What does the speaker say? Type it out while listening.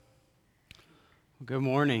Good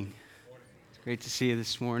morning. It's great to see you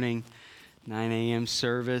this morning, 9 a.m.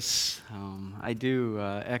 service. I do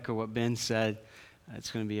echo what Ben said.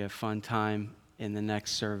 It's going to be a fun time in the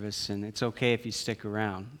next service, and it's okay if you stick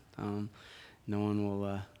around. No one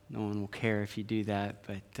will care if you do that.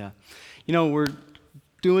 But we're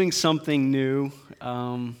doing something new.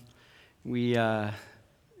 We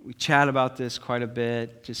chat about this quite a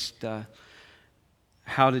bit. Just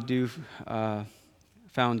how to do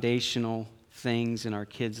foundational things in our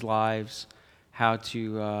kids' lives, how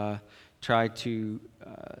to try to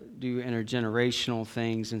do intergenerational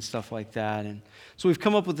things and stuff like that. And so we've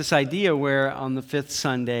come up with this idea where on the fifth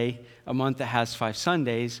Sunday, a month that has 5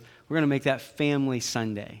 Sundays, we're going to make that Family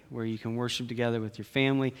Sunday, where you can worship together with your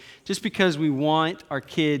family, just because we want our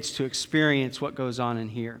kids to experience what goes on in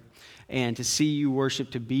here and to see you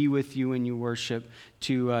worship, to be with you when you worship,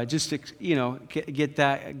 to get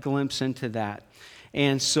that glimpse into that.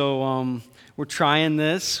 And so we're trying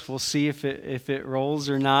this. We'll see if it rolls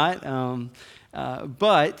or not.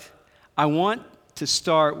 But I want to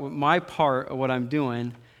start with my part of what I'm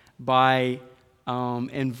doing by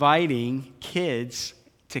inviting kids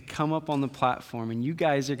to come up on the platform, and you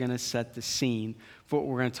guys are going to set the scene for what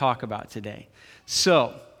we're going to talk about today.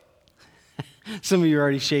 So, some of you are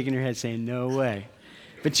already shaking your head saying, no way.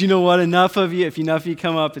 But you know what? If enough of you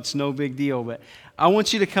come up, it's no big deal. But I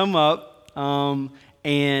want you to come up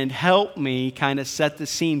and help me kind of set the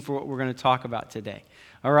scene for what we're going to talk about today.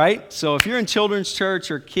 All right? So if you're in children's church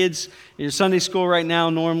or kids in your Sunday school right now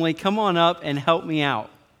normally, come on up and help me out.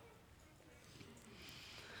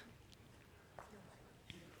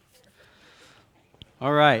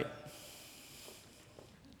 All right.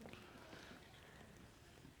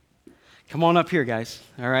 Come on up here, guys.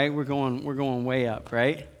 All right? We're going way up,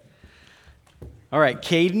 right? All right,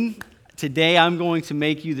 Caden, today I'm going to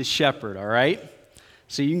make you the shepherd, all right?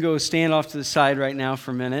 So you can go stand off to the side right now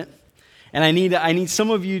for a minute. And I need some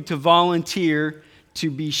of you to volunteer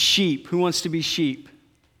to be sheep. Who wants to be sheep?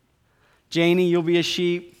 Janie, you'll be a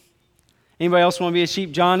sheep. Anybody else want to be a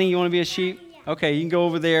sheep? Johnny, you want to be a sheep? Okay, you can go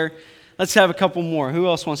over there. Let's have a couple more. Who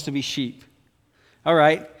else wants to be sheep? All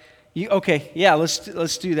right.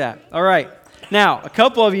 Let's do that. All right. Now, a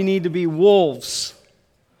couple of you need to be wolves.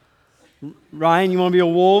 Ryan, you want to be a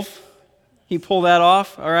wolf? Can you pull that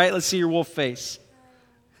off? All right, let's see your wolf face.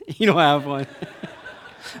 You don't have one.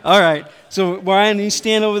 All right. So, Ryan, you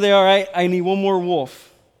stand over there, all right? I need one more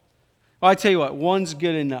wolf. Well, I tell you what, one's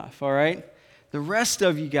good enough, all right? The rest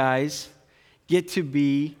of you guys get to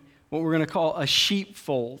be what we're going to call a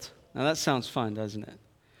sheepfold. Now, that sounds fun, doesn't it?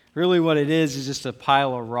 Really what it is just a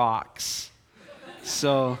pile of rocks.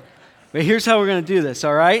 So, but here's how we're going to do this,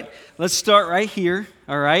 all right? Let's start right here,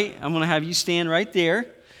 all right? I'm going to have you stand right there,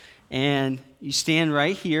 and you stand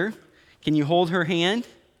right here. Can you hold her hand?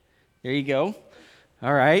 There you go.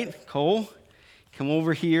 All right, Cole, come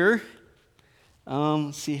over here.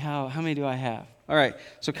 Let's see how many do I have? All right,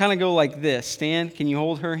 so kind of go like this. Stan, can you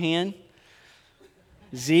hold her hand?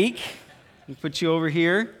 Zeke, I'll put you over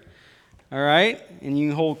here. All right, and you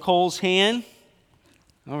can hold Cole's hand.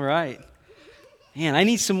 All right. Man, I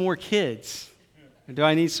need some more kids. Do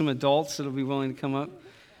I need some adults that'll be willing to come up?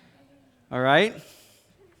 All right.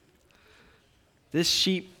 This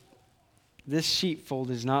sheepfold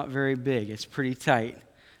is not very big. It's pretty tight.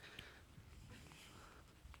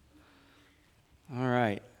 All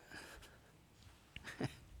right.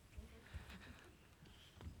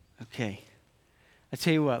 Okay. I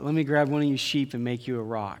tell you what, let me grab one of you sheep and make you a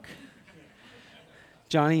rock.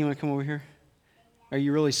 Johnny, you want to come over here? Are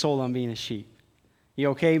you really sold on being a sheep? You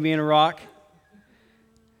okay being a rock?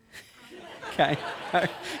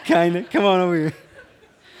 Kind of. Come on over here.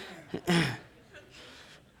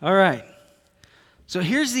 All right. So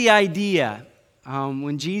here's the idea.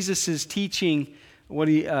 When Jesus is teaching what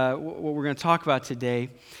we're going to talk about today,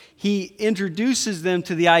 he introduces them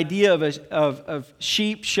to the idea of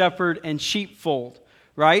sheep, shepherd, and sheepfold,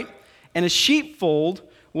 right? And a sheepfold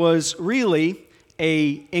was really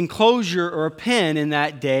a enclosure or a pen in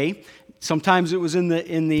that day. Sometimes it was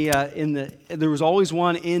there was always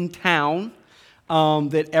one in town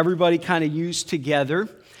that everybody kind of used together.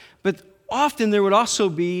 But often there would also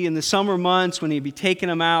be, in the summer months when he'd be taking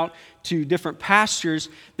them out to different pastures,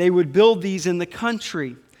 they would build these in the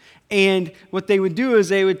country. And what they would do is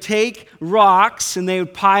they would take rocks and they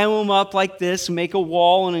would pile them up like this and make a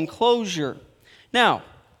wall and enclosure. Now,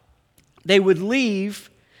 they would leave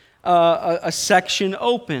a section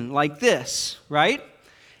open like this, right?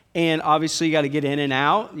 And obviously you got to get in and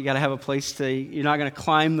out. You got to have a place you're not going to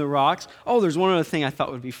climb the rocks. Oh, there's one other thing I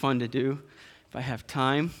thought would be fun to do if I have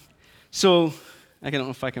time. So, I don't know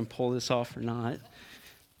if I can pull this off or not.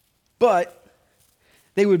 But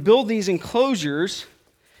they would build these enclosures,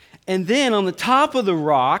 and then on the top of the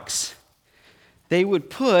rocks, they would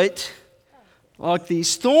put like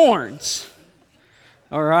these thorns.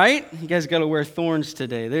 All right? You guys got to wear thorns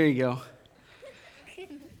today. There you go.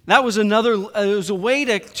 That was it was a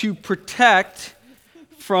way to protect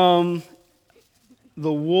from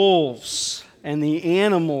the wolves and the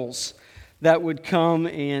animals that would come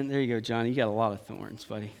and, there you go, Johnny, you got a lot of thorns,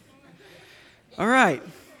 buddy. All right.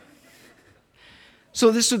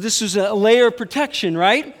 So this was a layer of protection,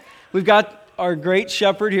 right? We've got our great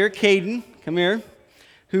shepherd here, Caden, come here,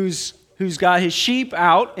 who's got his sheep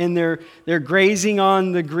out, and they're grazing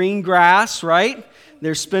on the green grass, right?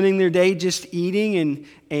 They're spending their day just eating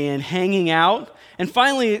and hanging out. And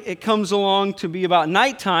finally, it comes along to be about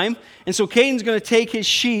nighttime, and so Caden's going to take his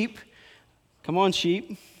sheep. Come on,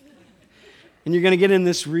 sheep. And you're going to get in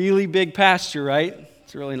this really big pasture, right?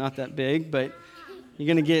 It's really not that big, but you're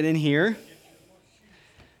going to get in here.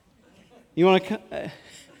 You want to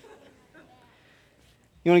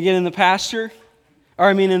get in the pasture? Or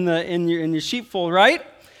I mean in your sheepfold, right?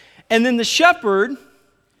 And then the shepherd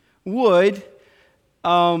would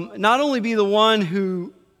not only be the one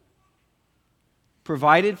who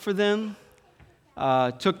provided for them,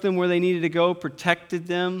 took them where they needed to go, protected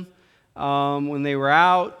them when they were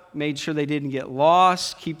out, made sure they didn't get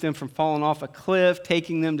lost, keep them from falling off a cliff,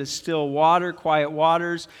 taking them to still water, quiet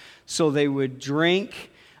waters, so they would drink.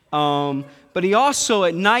 But he also,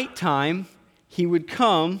 at nighttime, he would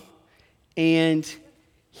come and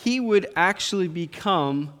he would actually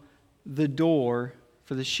become the door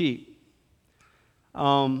for the sheep.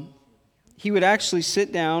 He would actually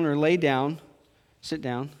sit down,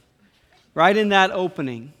 right in that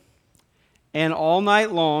opening. And all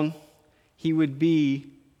night long, he would be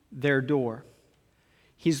their door.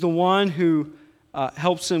 He's the one who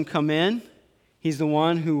helps them come in. He's the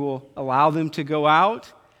one who will allow them to go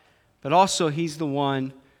out. But also, he's the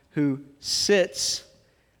one who sits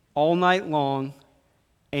all night long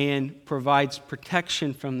and provides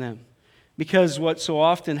protection from them. Because what so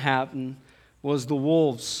often happened was the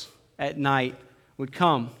wolves at night would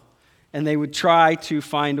come and they would try to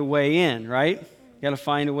find a way in, right? You got to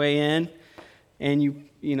find a way in, and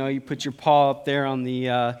you put your paw up there on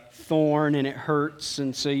the thorn and it hurts,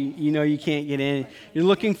 and so you can't get in. You're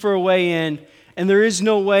looking for a way in, and there is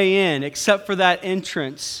no way in except for that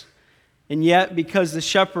entrance. And yet, because the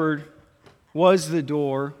shepherd was the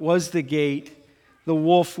door, was the gate, the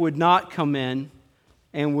wolf would not come in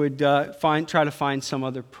and would try to find some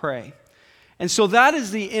other prey. And so that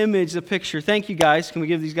is the image, the picture. Thank you, guys. Can we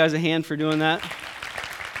give these guys a hand for doing that?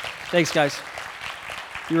 Thanks, guys.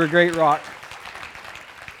 You were a great rock.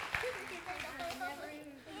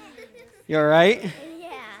 You all right? Yeah.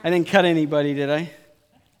 I didn't cut anybody, did I?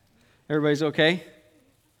 Everybody's okay?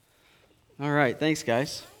 All right. Thanks,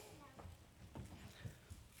 guys.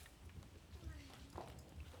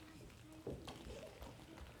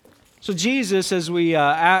 So Jesus, as we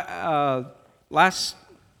last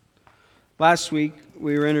week,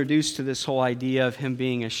 we were introduced to this whole idea of him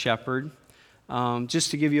being a shepherd. Just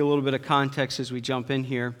to give you a little bit of context as we jump in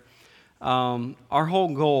here, our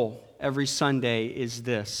whole goal every Sunday is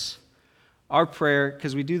this. Our prayer,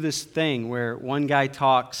 because we do this thing where one guy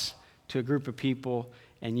talks to a group of people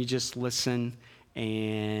and you just listen,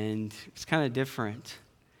 and it's kind of different.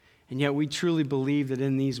 And yet we truly believe that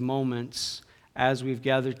in these moments, as we've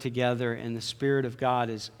gathered together and the Spirit of God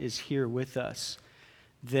is here with us,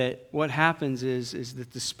 that what happens is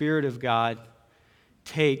that the Spirit of God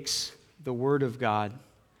takes the Word of God,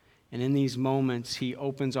 and in these moments, He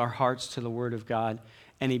opens our hearts to the Word of God,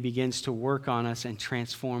 and He begins to work on us and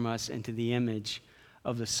transform us into the image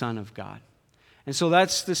of the Son of God. And so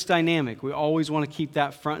that's this dynamic. We always want to keep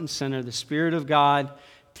that front and center. The Spirit of God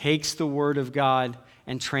takes the Word of God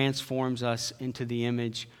and transforms us into the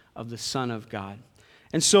image of the Son of God.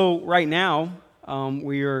 And so right now,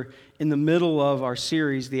 we are in the middle of our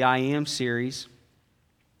series, the I Am series,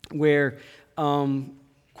 where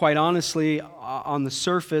quite honestly, on the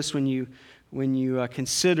surface, when you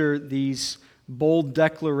consider these bold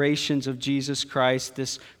declarations of Jesus Christ,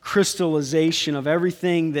 this crystallization of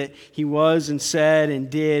everything that He was and said and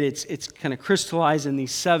did, it's kind of crystallized in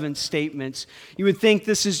these 7 statements. You would think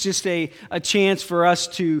this is just a chance for us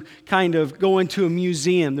to kind of go into a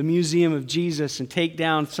museum, the Museum of Jesus, and take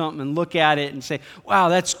down something and look at it and say, wow,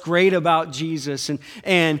 that's great about Jesus.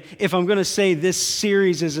 And if I'm going to say this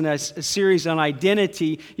series is a series on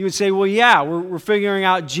identity, you would say, well, yeah, we're figuring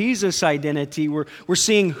out Jesus' identity. We're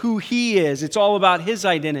seeing who He is. It's all about His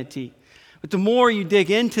identity. But the more you dig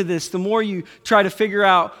into this, the more you try to figure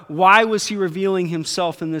out, why was he revealing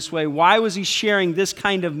himself in this way? Why was he sharing this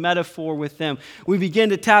kind of metaphor with them? We begin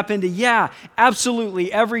to tap into,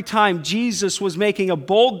 absolutely, every time Jesus was making a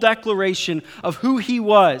bold declaration of who he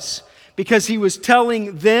was, because he was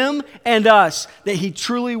telling them and us that he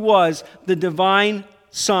truly was the divine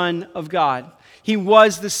Son of God. He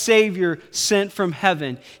was the Savior sent from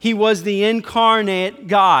heaven. He was the incarnate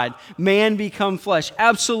God, man become flesh.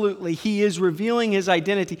 Absolutely, he is revealing his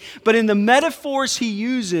identity. But in the metaphors he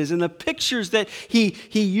uses, and the pictures that he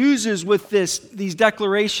uses with these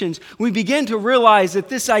declarations, we begin to realize that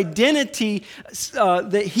this identity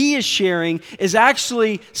that he is sharing is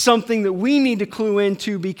actually something that we need to clue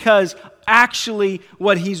into, because actually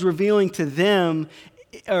what he's revealing to them,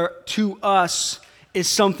 or to us, is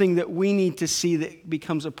something that we need to see that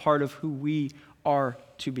becomes a part of who we are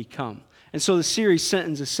to become. And so the series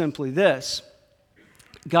sentence is simply this: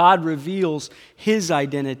 God reveals his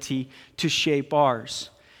identity to shape ours.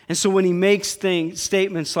 And so when he makes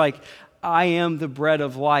statements like, I am the bread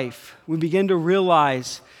of life, we begin to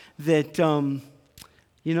realize that,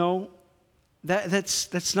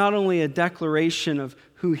 that's not only a declaration of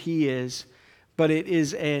who he is, but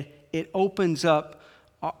it opens up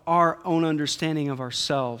our own understanding of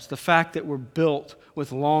ourselves. The fact that we're built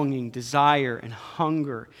with longing, desire, and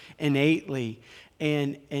hunger innately,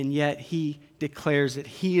 and yet he declares that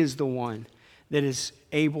he is the one that is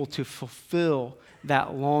able to fulfill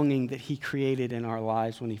that longing that he created in our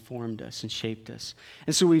lives when he formed us and shaped us.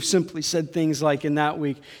 And so we've simply said things like in that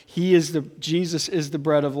week, Jesus is the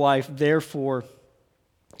bread of life, therefore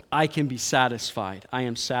I can be satisfied. I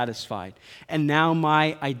am satisfied. And now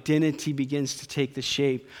my identity begins to take the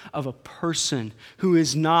shape of a person who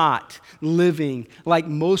is not living like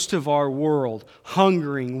most of our world,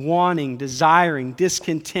 hungering, wanting, desiring,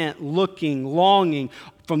 discontent, looking, longing,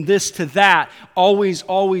 from this to that,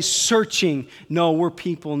 always searching. No, we're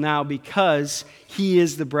people now because he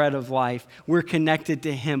is the bread of life. We're connected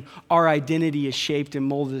to him. Our identity is shaped and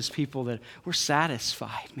molded as people that we're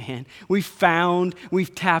satisfied, man. We've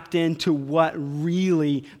tapped into what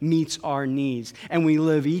really meets our needs. And we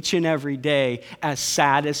live each and every day as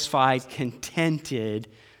satisfied, contented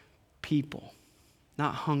people,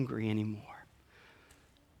 not hungry anymore.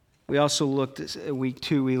 We also looked at week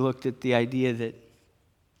 2, we looked at the idea that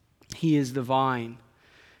he is the vine.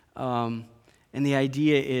 And the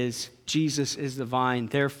idea is Jesus is the vine.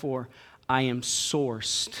 Therefore, I am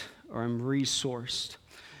sourced, or I'm resourced.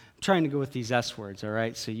 I'm trying to go with these S words, all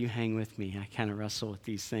right? So you hang with me. I kind of wrestle with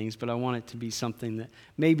these things, but I want it to be something that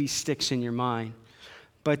maybe sticks in your mind.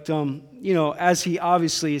 But, as he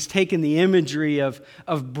obviously has taken the imagery of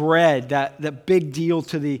bread, that big deal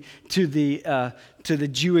to the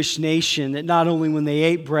Jewish nation, that not only when they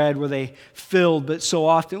ate bread were they filled, but so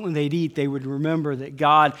often when they'd eat, they would remember that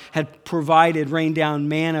God had rained down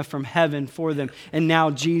manna from heaven for them. And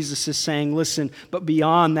now Jesus is saying, listen, but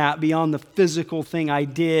beyond that, beyond the physical thing I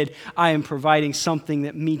did, I am providing something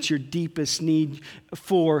that meets your deepest need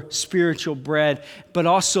for spiritual bread. But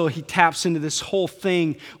also he taps into this whole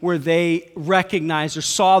thing where they recognized or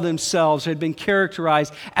saw themselves, had been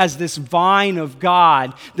characterized as this vine of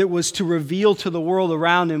God that was to reveal to the world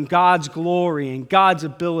around him God's glory and God's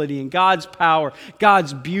ability and God's power,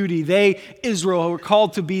 God's beauty. Israel, were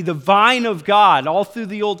called to be the vine of God all through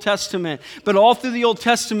the Old Testament. But all through the Old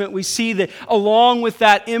Testament, we see that along with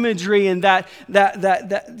that imagery and that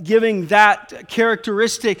giving that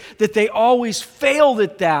characteristic, that they always failed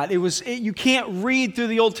at that. You can't read through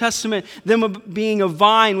the Old Testament them being a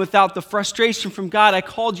vine without the frustration from God. I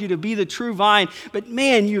called you to be the true vine, but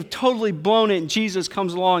man, you've totally blown it. And Jesus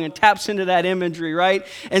comes along and taps into that imagery, right?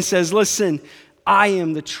 And says, listen, I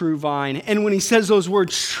am the true vine. And when he says those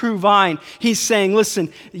words, true vine, he's saying,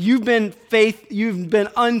 listen, you've been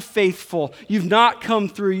unfaithful. You've not come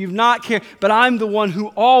through. You've not cared. But I'm the one who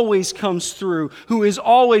always comes through, who is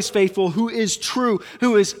always faithful, who is true,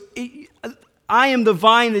 I am the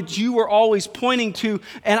vine that you are always pointing to,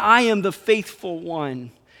 and I am the faithful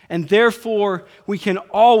one. And therefore, we can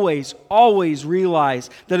always realize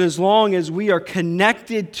that as long as we are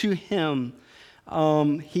connected to him,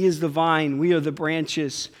 he is the vine, we are the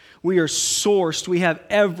branches. We are sourced. We have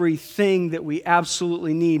everything that we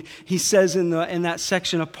absolutely need. He says in that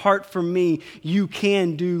section, apart from me, you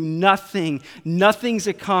can do nothing. Nothing's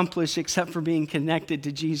accomplished except for being connected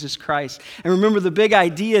to Jesus Christ. And remember, the big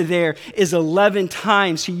idea there is 11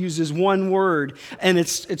 times he uses one word, and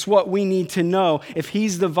it's what we need to know. If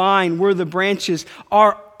he's the vine, we're the branches.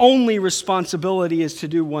 only responsibility is to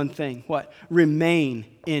do one thing. What? Remain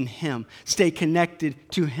in Him. Stay connected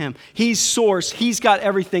to Him. He's source. He's got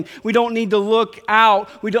everything. We don't need to look out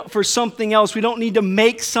for something else. We don't need to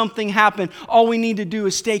make something happen. All we need to do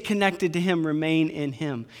is stay connected to Him, remain in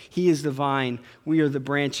Him. He is the vine. We are the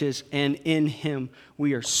branches, and in Him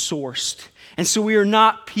we are sourced. And so we are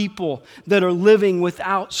not people that are living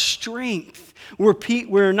without strength.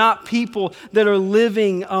 We're not people that are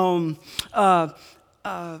living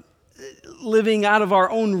living out of our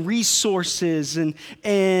own resources and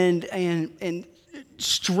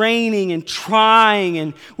straining and trying,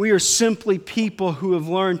 and we are simply people who have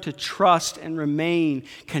learned to trust and remain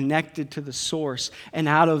connected to the source, and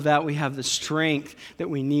out of that we have the strength that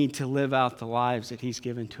we need to live out the lives that He's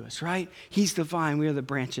given to us, right? He's the vine, we are the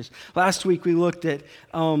branches. Last week we looked at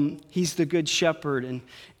He's the good shepherd,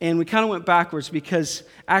 and we kind of went backwards, because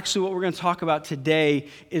actually what we're going to talk about today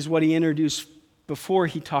is what He introduced before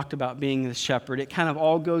He talked about being the shepherd. It kind of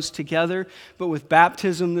all goes together, but with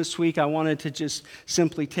baptism this week, I wanted to just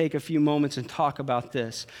simply take a few moments and talk about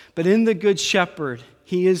this. But in the Good Shepherd,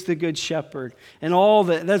 He is the Good Shepherd, and all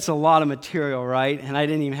that's a lot of material, right? And I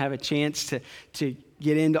didn't even have a chance to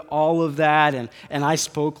get into all of that, and I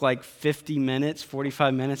spoke like 50 minutes,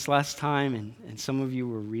 45 minutes last time, and some of you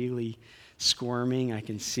were really squirming. I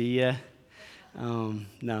can see you.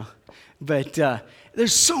 No. But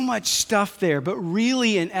there's so much stuff there. But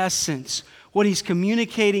really, in essence, what He's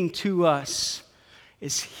communicating to us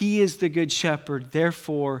is He is the Good Shepherd.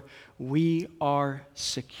 Therefore, we are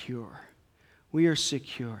secure. We are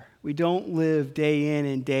secure. We don't live day in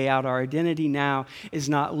and day out. Our identity now is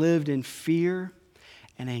not lived in fear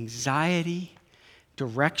and anxiety,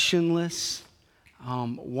 directionless,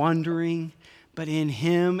 wandering. But in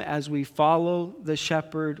Him, as we follow the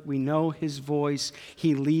shepherd, we know His voice.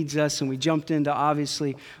 He leads us. And we jumped into,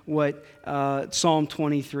 obviously, what Psalm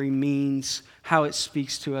 23 means, how it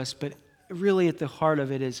speaks to us. But really at the heart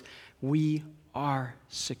of it is we are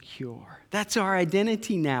secure. That's our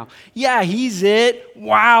identity now. Yeah, He's it.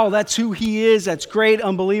 Wow, that's who He is. That's great,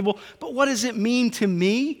 unbelievable. But what does it mean to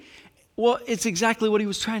me? Well, it's exactly what He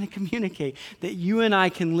was trying to communicate, that you and I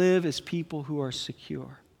can live as people who are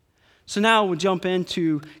secure. So now we'll jump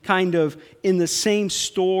into kind of in the same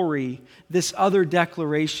story, this other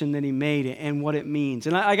declaration that He made and what it means.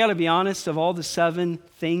 And I got to be honest, of all the 7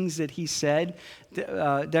 things that He said,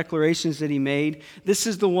 declarations that He made, this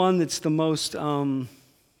is the one that's the most, I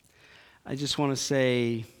just want to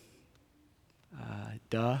say,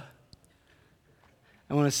 duh.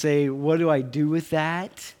 I want to say, what do I do with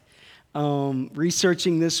that?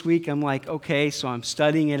 Researching this week, I'm like, okay, so I'm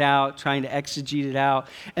studying it out, trying to exegete it out,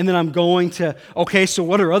 and then I'm going to, okay, so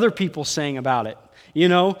what are other people saying about it? You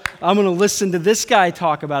know, I'm going to listen to this guy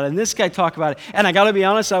talk about it and this guy talk about it. And I got to be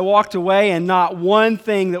honest, I walked away and not one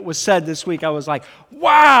thing that was said this week, I was like,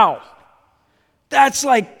 wow, that's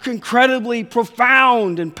like incredibly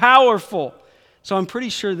profound and powerful. So I'm pretty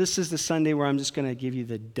sure this is the Sunday where I'm just going to give you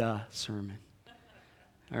the duh sermon.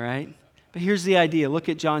 All right? But here's the idea. Look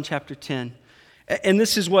at John chapter 10. And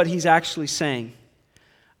this is what He's actually saying.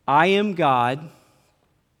 I am God,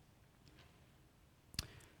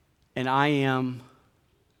 and I am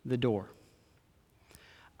the door.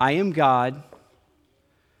 I am God,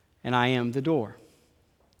 and I am the door.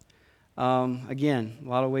 Again, a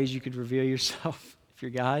lot of ways you could reveal yourself if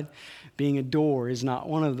you're God. Being a door is not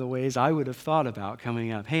one of the ways I would have thought about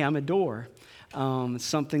coming up. Hey, I'm a door. It's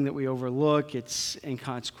something that we overlook. It's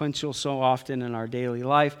inconsequential so often in our daily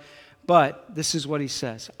life. But this is what He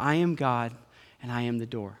says. I am God, and I am the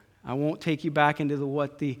door. I won't take you back into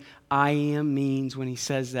what the I am means when He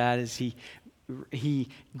says that, as he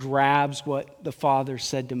grabs what the Father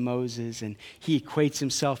said to Moses, and He equates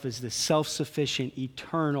Himself as the self-sufficient,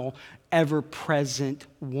 eternal, ever-present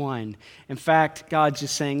one. In fact, God's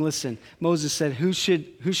just saying, listen, Moses said, who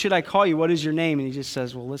should I call you? What is your name? And He just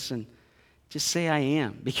says, well, listen, just say I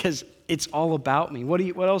am, because it's all about me.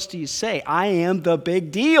 What else do you say? I am the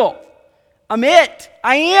big deal. I'm it.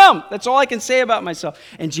 I am. That's all I can say about myself.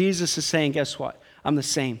 And Jesus is saying, guess what? I'm the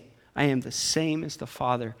same. I am the same as the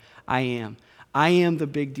Father. I am. I am the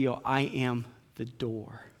big deal. I am the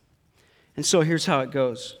door. And so here's how it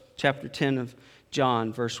goes. Chapter 10 of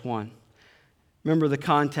John, verse 1. Remember the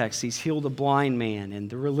context. He's healed a blind man, and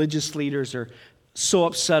the religious leaders are so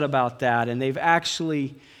upset about that, and they've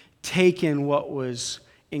actually taken what was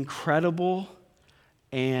incredible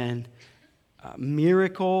and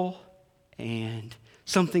miracle and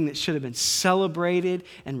something that should have been celebrated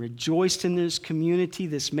and rejoiced in this community,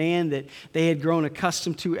 this man that they had grown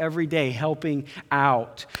accustomed to every day, helping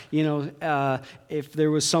out. If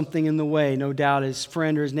there was something in the way, no doubt his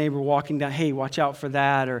friend or his neighbor walking down, hey, watch out for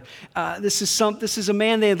that. Or this is a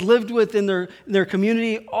man they had lived with in their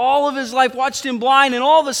community all of his life, watched him blind, and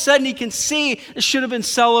all of a sudden he can see. It should have been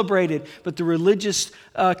celebrated. But the religious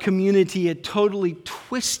community had totally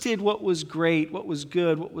twisted what was great, what was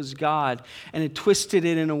good, what was God, and had twisted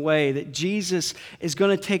it in a way that Jesus is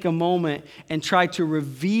going to take a moment and try to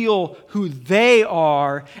reveal who they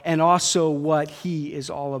are and also what he is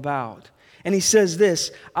all about. And he says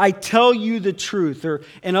this, I tell you the truth. Or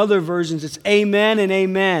in other versions, it's amen and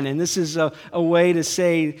amen. And this is a way to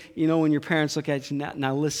say, when your parents look at you,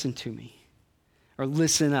 now listen to me. Or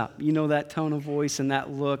listen up. You know that tone of voice and that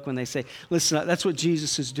look when they say, listen up. That's what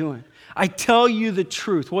Jesus is doing. I tell you the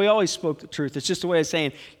truth. Well, he always spoke the truth. It's just a way of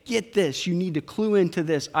saying, get this. You need to clue into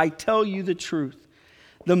this. I tell you the truth.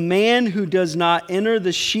 The man who does not enter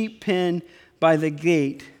the sheep pen by the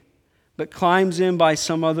gate, but climbs in by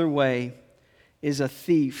some other way, is a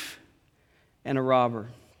thief and a robber.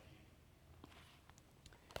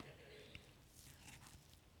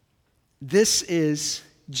 This is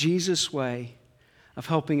Jesus' way of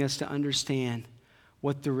helping us to understand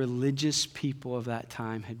what the religious people of that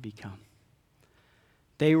time had become.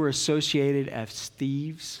 They were associated as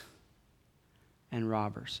thieves and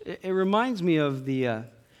robbers. It reminds me of the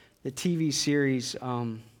TV series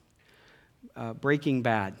Breaking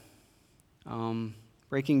Bad.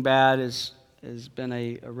 Breaking Bad has been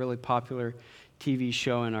a really popular TV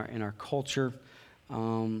show in our culture.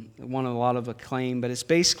 Won a lot of acclaim, but it's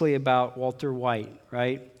basically about Walter White,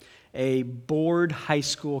 right? A bored high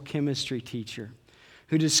school chemistry teacher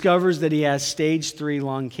who discovers that he has stage 3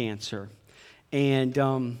 lung cancer.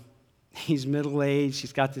 And he's middle-aged,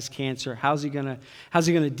 he's got this cancer. How's he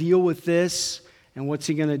gonna deal with this? And what's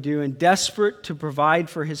he gonna do? And desperate to provide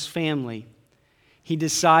for his family, he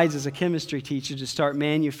decides as a chemistry teacher to start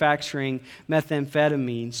manufacturing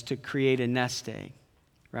methamphetamines to create a nest egg,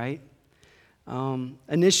 right?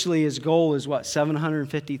 Initially, his goal is what?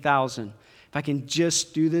 $750,000. If I can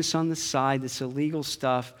just do this on the side, this illegal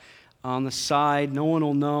stuff on the side, no one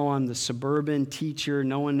will know I'm the suburban teacher.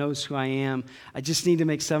 No one knows who I am. I just need to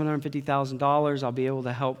make $750,000. I'll be able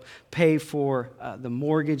to help pay for the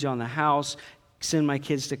mortgage on the house, send my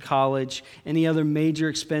kids to college, any other major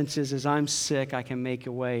expenses. As I'm sick, I can make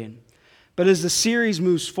a way. But as the series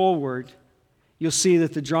moves forward, you'll see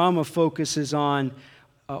that the drama focuses on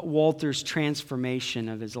Walter's transformation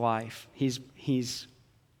of his life. He's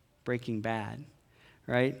Breaking Bad,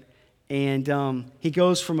 right? And he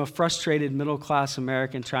goes from a frustrated middle-class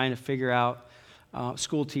American trying to figure out,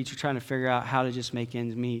 school teacher trying to figure out how to just make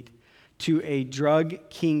ends meet, to a drug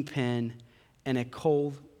kingpin and a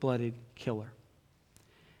cold-blooded killer.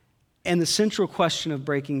 And the central question of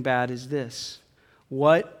Breaking Bad is this: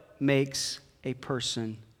 what makes a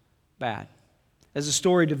person bad? As the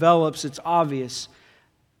story develops, it's obvious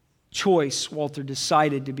choice. Walter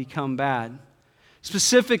decided to become bad.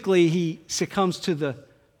 Specifically, he succumbs to the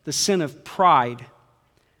sin of pride.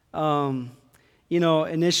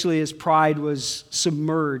 Initially his pride was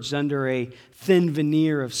submerged under a thin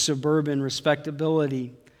veneer of suburban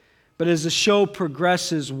respectability. But as the show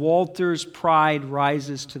progresses, Walter's pride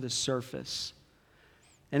rises to the surface.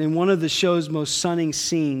 And in one of the show's most stunning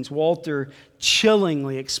scenes, Walter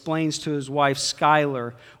chillingly explains to his wife,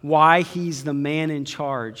 Skylar, why he's the man in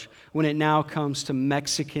charge when it now comes to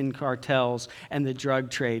Mexican cartels and the drug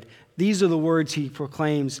trade. These are the words he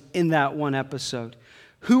proclaims in that one episode.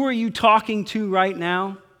 Who are you talking to right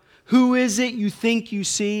now? Who is it you think you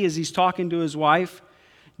see, as he's talking to his wife?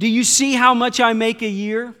 Do you see how much I make a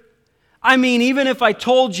year? I mean, even if I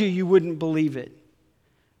told you, you wouldn't believe it.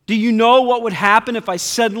 Do you know what would happen if I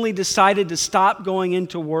suddenly decided to stop going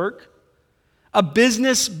into work? A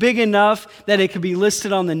business big enough that it could be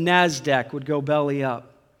listed on the NASDAQ would go belly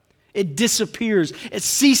up. It disappears. It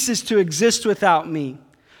ceases to exist without me.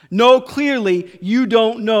 No, clearly, you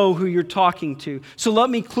don't know who you're talking to. So let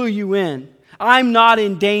me clue you in. I'm not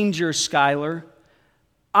in danger, Skylar.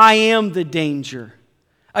 I am the danger.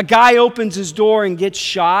 A guy opens his door and gets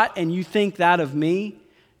shot, and you think that of me?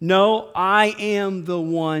 No, I am the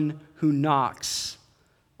one who knocks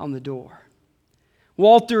on the door.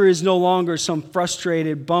 Walter is no longer some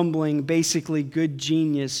frustrated, bumbling, basically good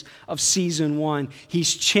genius of season 1.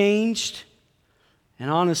 He's changed, and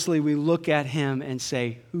honestly, we look at him and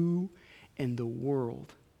say, who in the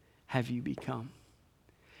world have you become?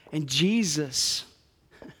 And Jesus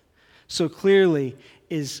so clearly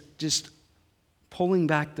is just pulling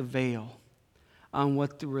back the veil on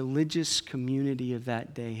what the religious community of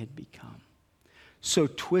that day had become. So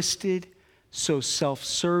twisted, so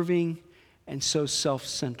self-serving, and so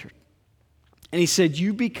self-centered. And he said,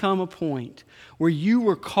 you become a point where you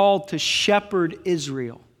were called to shepherd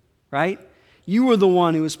Israel, right? You were the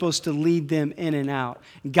one who was supposed to lead them in and out,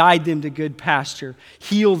 guide them to good pasture,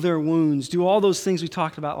 heal their wounds, do all those things we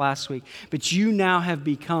talked about last week. But you now have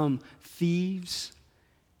become thieves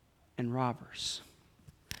and robbers.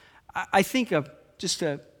 I think of just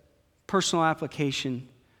a personal application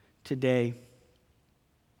today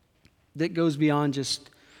that goes beyond just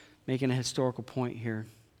making a historical point here,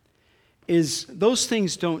 is those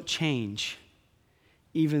things don't change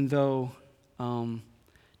even though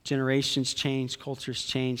generations change, cultures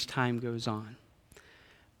change, time goes on.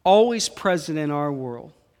 Always present in our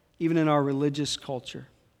world, even in our religious culture,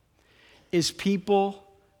 is people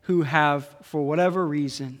who have, for whatever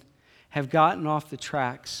reason, have gotten off the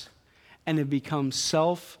tracks and have become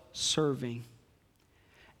self-serving.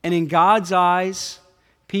 And in God's eyes,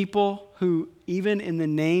 people who, even in the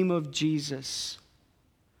name of Jesus,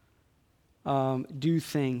 do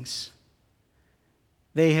things,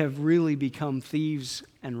 they have really become thieves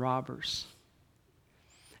and robbers.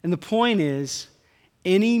 And the point is,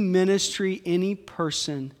 any ministry, any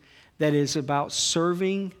person that is about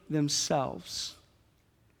serving themselves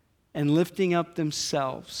and lifting up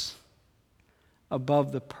themselves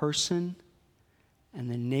above the person and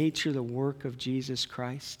the nature, the work of Jesus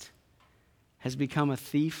Christ, has become a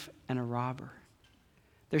thief and a robber.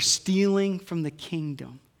 They're stealing from the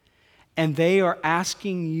kingdom. And they are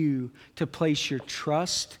asking you to place your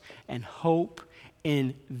trust and hope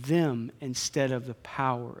in them instead of the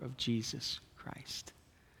power of Jesus Christ.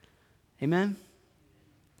 Amen?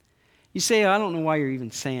 You say, I don't know why you're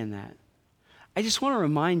even saying that. I just want to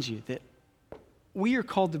remind you that we are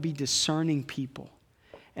called to be discerning people.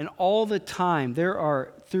 And all the time, there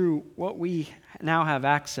are, through what we now have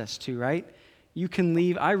access to, right? You can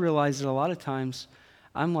leave. I realize that a lot of times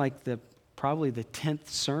I'm like probably the 10th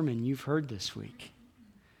sermon you've heard this week.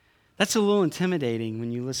 That's a little intimidating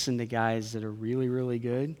when you listen to guys that are really, really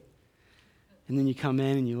good. And then you come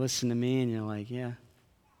in and you listen to me and you're like, yeah.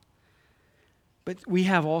 But we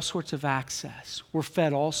have all sorts of access. We're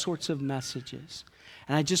fed all sorts of messages.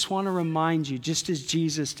 And I just want to remind you, just as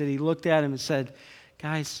Jesus did, he looked at him and said,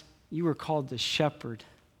 guys, you were called to shepherd,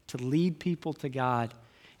 to lead people to God,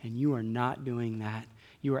 and you are not doing that.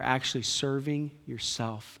 You are actually serving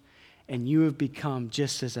yourself. And you have become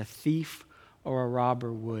just as a thief or a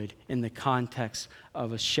robber would in the context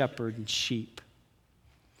of a shepherd and sheep.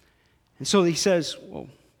 And so he says, well,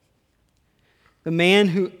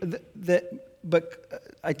 but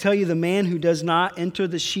I tell you, the man who does not enter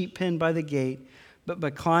the sheep pen by the gate,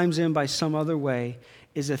 but climbs in by some other way,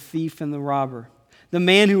 is a thief and the robber. The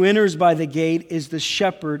man who enters by the gate is the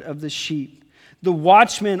shepherd of the sheep. The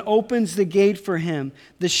watchman opens the gate for him.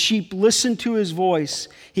 The sheep listen to his voice.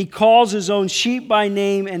 He calls his own sheep by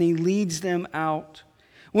name and he leads them out.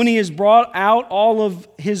 When he has brought out all of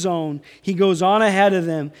his own, he goes on ahead of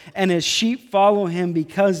them, and his sheep follow him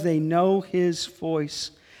because they know his voice.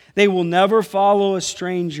 They will never follow a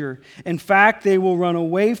stranger. In fact, they will run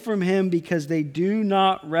away from him because they do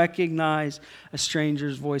not recognize a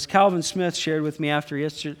stranger's voice. Calvin Smith shared with me after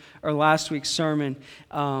last week's sermon.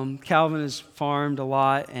 Calvin has farmed a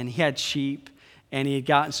lot, and he had sheep, and he had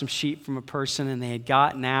gotten some sheep from a person, and they had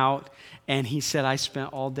gotten out. And he said, I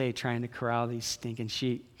spent all day trying to corral these stinking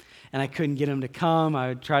sheep. And I couldn't get them to come. I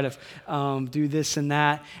would try to do this and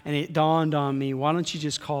that. And it dawned on me, why don't you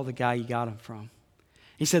just call the guy you got them from?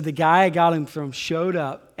 He said the guy I got him from showed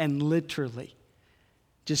up and literally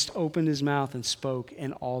just opened his mouth and spoke,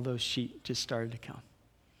 and all those sheep just started to come.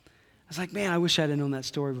 I was like, man, I wish I'd have known that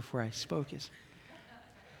story before I spoke.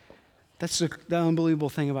 That's the unbelievable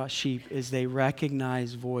thing about sheep is they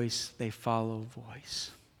recognize voice, they follow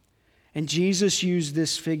voice. And Jesus used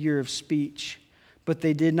this figure of speech, but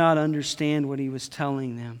they did not understand what he was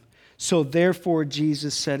telling them. So therefore,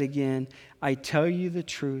 Jesus said again, I tell you the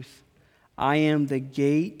truth. I am the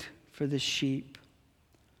gate for the sheep.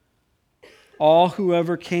 All who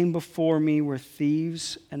ever came before me were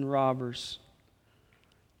thieves and robbers.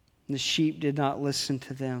 And the sheep did not listen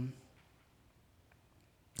to them.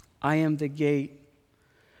 I am the gate.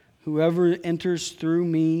 Whoever enters through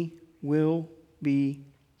me will be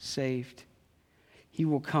saved. He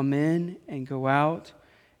will come in and go out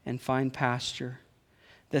and find pasture.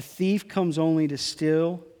 The thief comes only to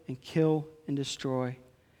steal and kill and destroy.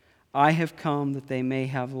 I have come that they may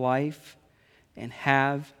have life and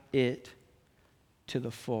have it to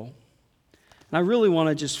the full. And I really want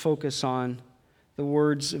to just focus on the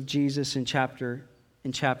words of Jesus in chapter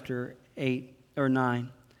 8 or 9.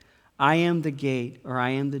 I am the gate, or I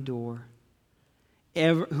am the door.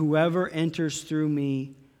 Whoever enters through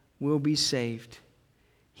me will be saved.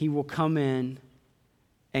 He will come in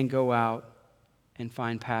and go out and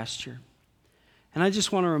find pasture. And I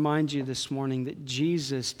just want to remind you this morning that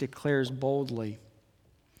Jesus declares boldly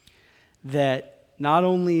that not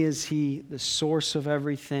only is he the source of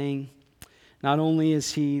everything, not only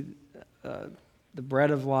is he the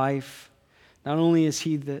bread of life, not only is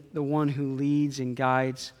he the one who leads and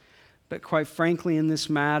guides, but quite frankly, in this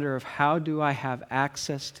matter of how do I have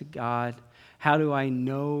access to God, how do I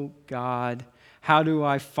know God, how do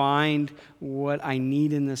I find what I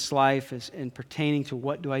need in this life and pertaining to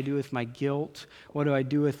what do I do with my guilt, what do I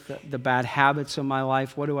do with the bad habits of my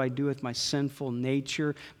life, what do I do with my sinful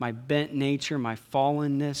nature, my bent nature, my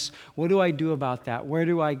fallenness, what do I do about that, where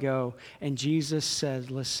do I go? And Jesus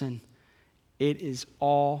says, listen, it is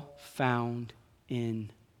all found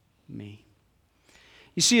in me.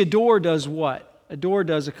 You see, a door does what? A door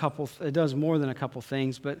does it does more than a couple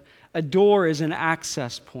things, but a door is an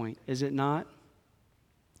access point, is it not?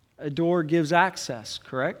 A door gives access,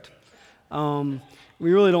 correct? We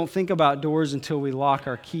really don't think about doors until we lock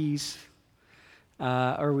our keys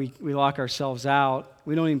or we lock ourselves out.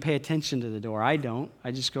 We don't even pay attention to the door. I don't.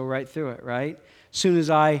 I just go right through it, right? As soon as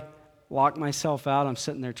I lock myself out, I'm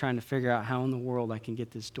sitting there trying to figure out how in the world I can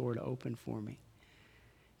get this door to open for me.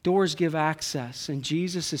 Doors give access, and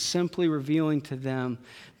Jesus is simply revealing to them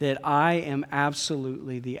that I am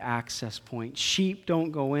absolutely the access point. Sheep don't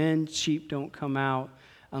go in, sheep don't come out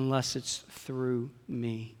unless it's through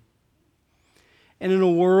me. And in a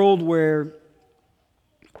world where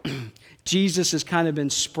Jesus has kind of been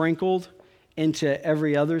sprinkled into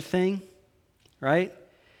every other thing, right?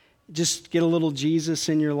 Just get a little Jesus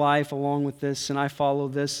in your life along with this, and I follow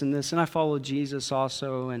this, and I follow Jesus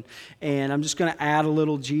also, and I'm just going to add a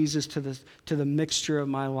little Jesus to the mixture of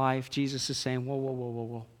my life. Jesus is saying,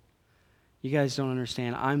 whoa. You guys don't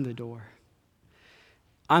understand. I'm the door.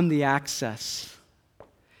 I'm the access.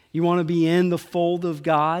 You want to be in the fold of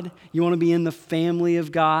God? You want to be in the family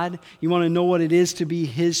of God? You want to know what it is to be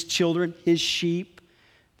His children, His sheep?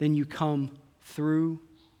 Then you come through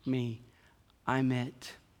me. I'm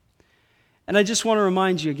it. And I just want to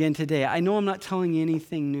remind you again today, I know I'm not telling you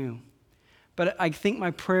anything new, but I think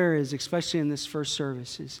my prayer is, especially in this first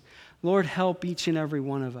service, is, Lord, help each and every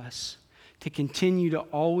one of us to continue to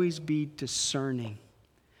always be discerning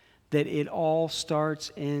that it all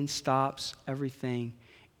starts and stops, everything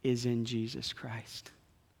is in Jesus Christ.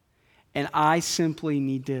 And I simply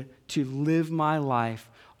need to live my life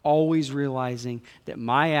always realizing that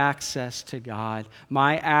my access to God,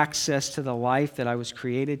 my access to the life that I was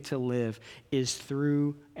created to live is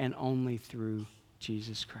through and only through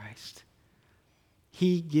Jesus Christ.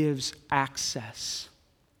 He gives access.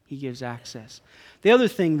 He gives access. The other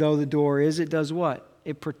thing, though, the door is, it does what?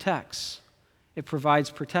 It protects. It provides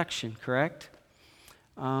protection, correct?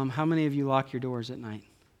 How many of you lock your doors at night?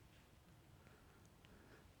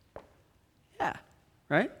 Yeah,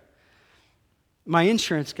 right? My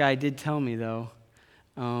insurance guy did tell me, though,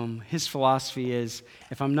 his philosophy is,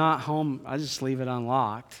 if I'm not home, I just leave it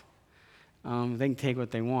unlocked. They can take what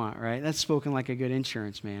they want, right? That's spoken like a good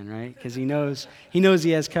insurance man, right? Because he knows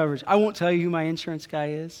he has coverage. I won't tell you who my insurance guy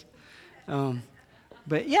is.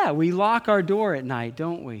 But yeah, we lock our door at night,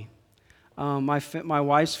 don't we? My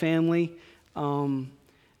wife's family,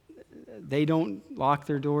 they don't lock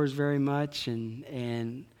their doors very much,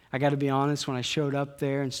 and I got to be honest, when I showed up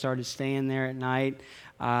there and started staying there at night,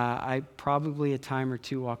 I probably a time or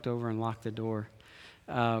two walked over and locked the door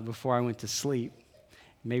before I went to sleep.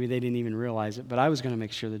 Maybe they didn't even realize it, but I was going to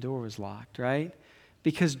make sure the door was locked, right?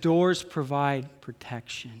 Because doors provide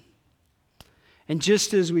protection. And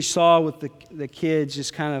just as we saw with the kids,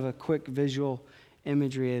 just kind of a quick visual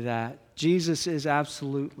imagery of that, Jesus is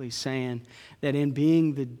absolutely saying that in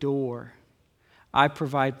being the door, I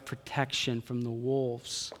provide protection from the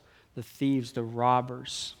wolves, the thieves, the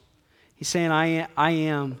robbers. He's saying, I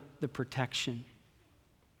am the protection.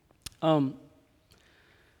 I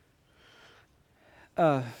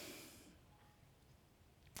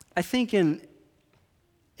think in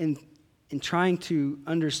trying to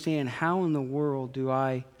understand how in the world do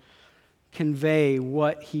I convey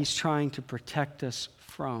what he's trying to protect us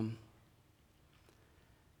from,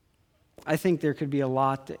 I think there could be a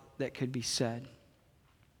lot that could be said.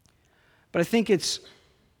 But I think it's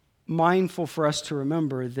mindful for us to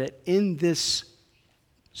remember that in this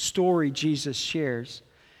story Jesus shares,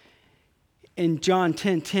 in John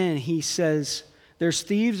 10:10, he says, there's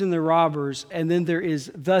thieves and the robbers, and then there is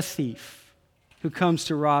the thief who comes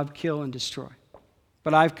to rob, kill, and destroy.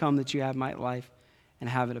 But I've come that you have my life and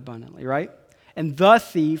have it abundantly, right? And the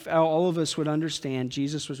thief, all of us would understand,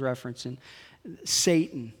 Jesus was referencing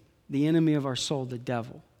Satan, the enemy of our soul, the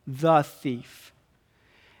devil, the thief.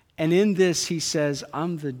 And in this, he says,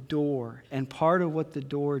 I'm the door. And part of what the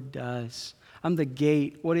door does, I'm the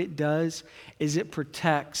gate. What it does is it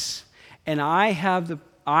protects. And I have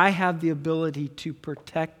the ability to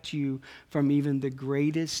protect you from even the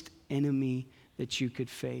greatest enemy that you could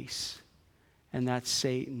face. And that's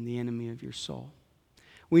Satan, the enemy of your soul.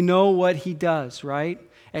 We know what he does, right?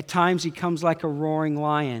 At times he comes like a roaring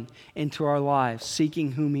lion into our lives,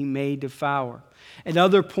 seeking whom he may devour. At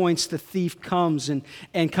other points, the thief comes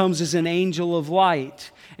and comes as an angel of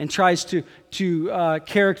light and tries to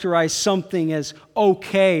characterize something as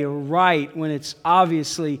okay or right when it's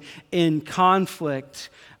obviously in conflict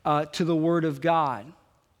to the Word of God.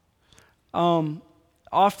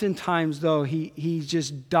 Oftentimes, though, he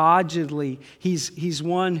just doggedly, he's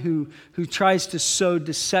one who tries to sow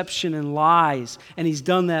deception and lies, and he's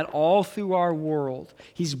done that all through our world.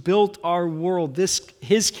 He's built our world,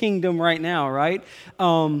 his kingdom right now, right?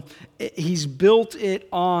 He's built it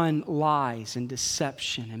on lies and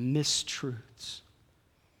deception and mistruths.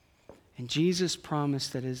 And Jesus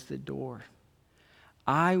promised that as the door,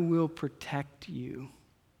 I will protect you.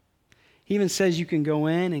 He even says you can go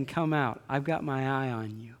in and come out. I've got my eye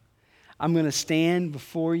on you. I'm going to stand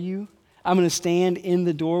before you. I'm going to stand in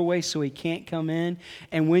the doorway so he can't come in.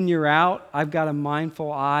 And when you're out, I've got a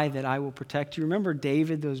mindful eye that I will protect you. Remember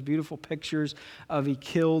David, those beautiful pictures of he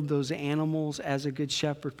killed those animals as a good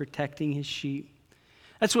shepherd protecting his sheep?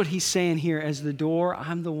 That's what he's saying here. As the door,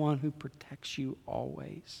 I'm the one who protects you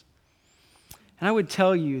always. And I would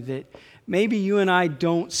tell you that maybe you and I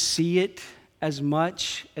don't see it as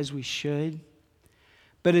much as we should.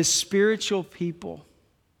 But as spiritual people,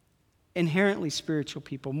 inherently spiritual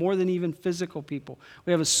people, more than even physical people,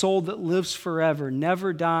 we have a soul that lives forever,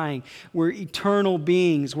 never dying. We're eternal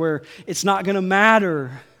beings where it's not going to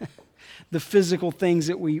matter the physical things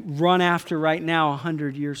that we run after right now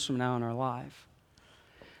 100 years from now in our life.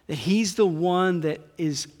 That he's the one that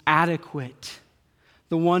is adequate,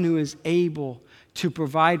 the one who is able to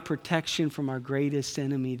provide protection from our greatest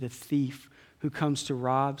enemy, the thief, who comes to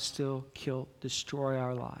rob, steal, kill, destroy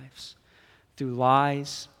our lives through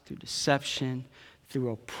lies, through deception,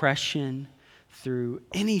 through oppression, through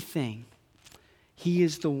anything. He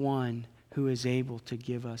is the one who is able to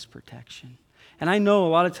give us protection. And I know a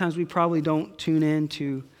lot of times we probably don't tune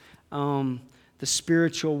into the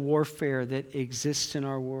spiritual warfare that exists in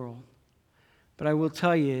our world. But I will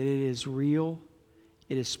tell you, it is real,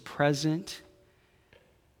 it is present.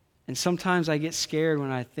 And sometimes I get scared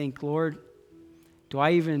when I think, Lord, do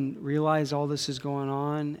I even realize all this is going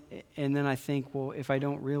on? And then I think, well, if I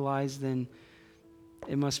don't realize, then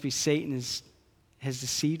it must be Satan has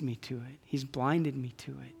deceived me to it. He's blinded me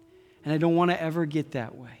to it. And I don't want to ever get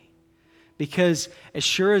that way. Because as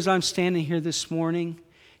sure as I'm standing here this morning,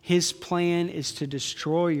 his plan is to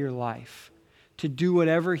destroy your life, to do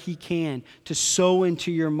whatever he can, to sow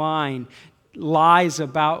into your mind lies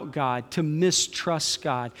about God, to mistrust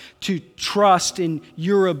God, to trust in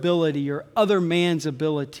your ability or other man's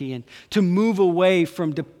ability, and to move away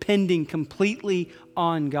from depending completely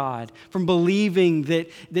on God, from believing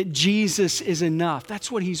that Jesus is enough.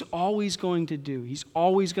 That's what he's always going to do. He's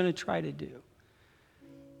always going to try to do.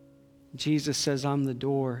 Jesus says, I'm the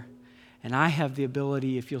door, and I have the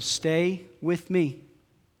ability, if you'll stay with me,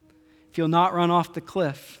 if you'll not run off the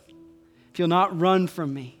cliff, if you'll not run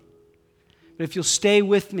from me, but if you'll stay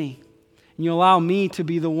with me and you allow me to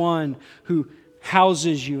be the one who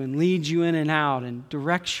houses you and leads you in and out and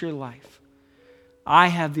directs your life, I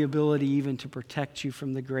have the ability even to protect you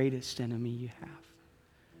from the greatest enemy you have,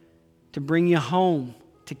 to bring you home,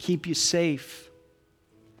 to keep you safe,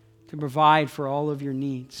 to provide for all of your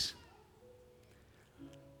needs.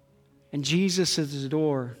 And Jesus at the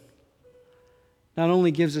door not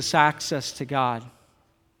only gives us access to God,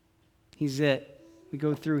 he's it. We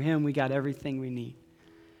go through him, we got everything we need.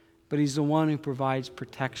 But he's the one who provides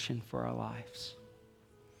protection for our lives.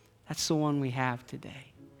 That's the one we have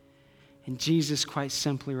today. And Jesus quite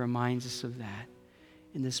simply reminds us of that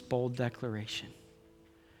in this bold declaration.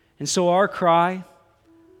 And so our cry,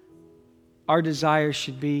 our desire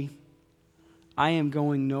should be, I am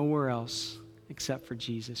going nowhere else except for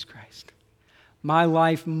Jesus Christ. My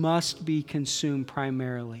life must be consumed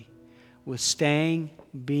primarily with staying,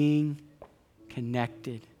 being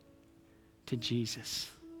connected to Jesus.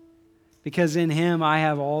 Because in him I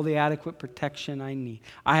have all the adequate protection I need.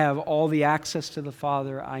 I have all the access to the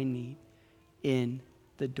Father I need in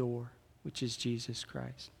the door, which is Jesus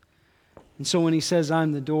Christ. And so when he says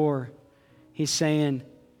I'm the door, he's saying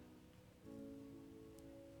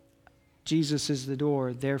Jesus is the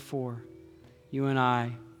door. Therefore, you and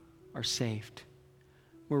I are saved.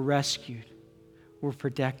 We're rescued. We're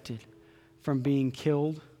protected from being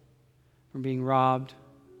killed, from being robbed,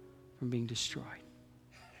 from being destroyed.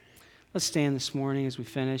 Let's stand this morning as we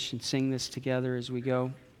finish and sing this together as we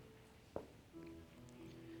go.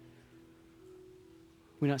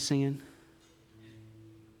 We're not singing?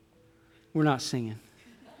 We're not singing.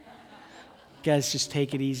 Guys, just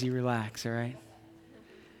take it easy, relax, all right?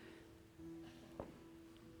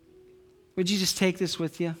 Would you just take this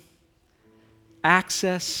with you?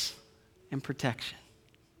 Access and protection.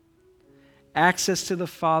 Access to the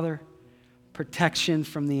Father, protection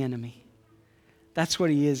from the enemy. That's what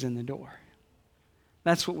He is in the door.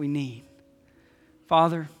 That's what we need.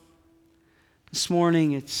 Father, this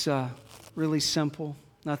morning it's really simple,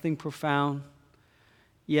 nothing profound.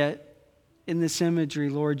 Yet, in this imagery,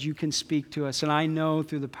 Lord, you can speak to us. And I know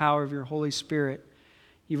through the power of your Holy Spirit,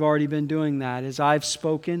 you've already been doing that. As I've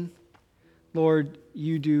spoken, Lord,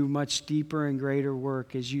 you do much deeper and greater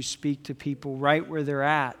work as you speak to people right where they're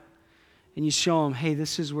at. And you show them, hey,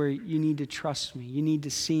 this is where you need to trust me. You need to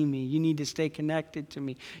see me. You need to stay connected to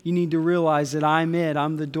me. You need to realize that I'm it.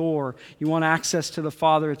 I'm the door. You want access to the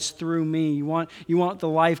Father, it's through me. You want the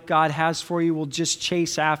life God has for you, will just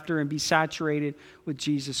chase after and be saturated with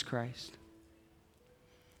Jesus Christ.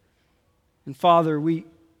 And Father, we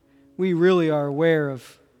really are aware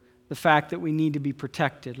of the fact that we need to be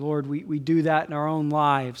protected. Lord, we do that in our own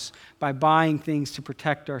lives by buying things to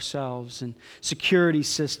protect ourselves, and security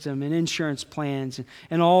system and insurance plans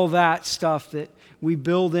and all that stuff that we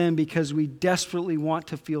build in because we desperately want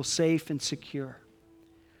to feel safe and secure.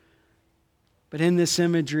 But in this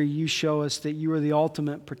imagery, you show us that you are the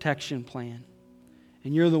ultimate protection plan.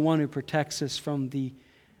 And you're the one who protects us from the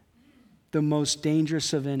most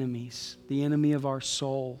dangerous of enemies, the enemy of our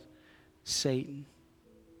soul, Satan.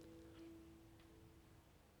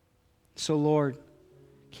 So, Lord,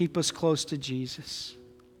 keep us close to Jesus.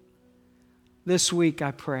 This week,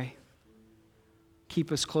 I pray,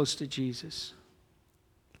 keep us close to Jesus.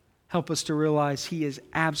 Help us to realize He is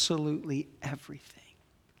absolutely everything.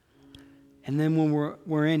 And then when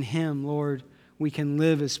we're in Him, Lord, we can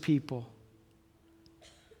live as people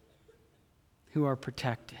who are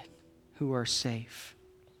protected, who are safe,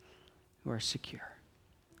 who are secure.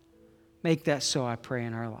 Make that so, I pray,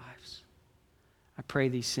 in our lives. I pray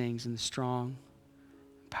these things in the strong,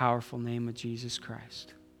 powerful name of Jesus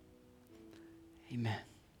Christ. Amen.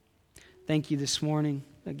 Thank you this morning.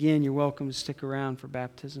 Again, you're welcome to stick around for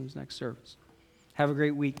baptisms next service. Have a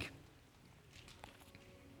great week.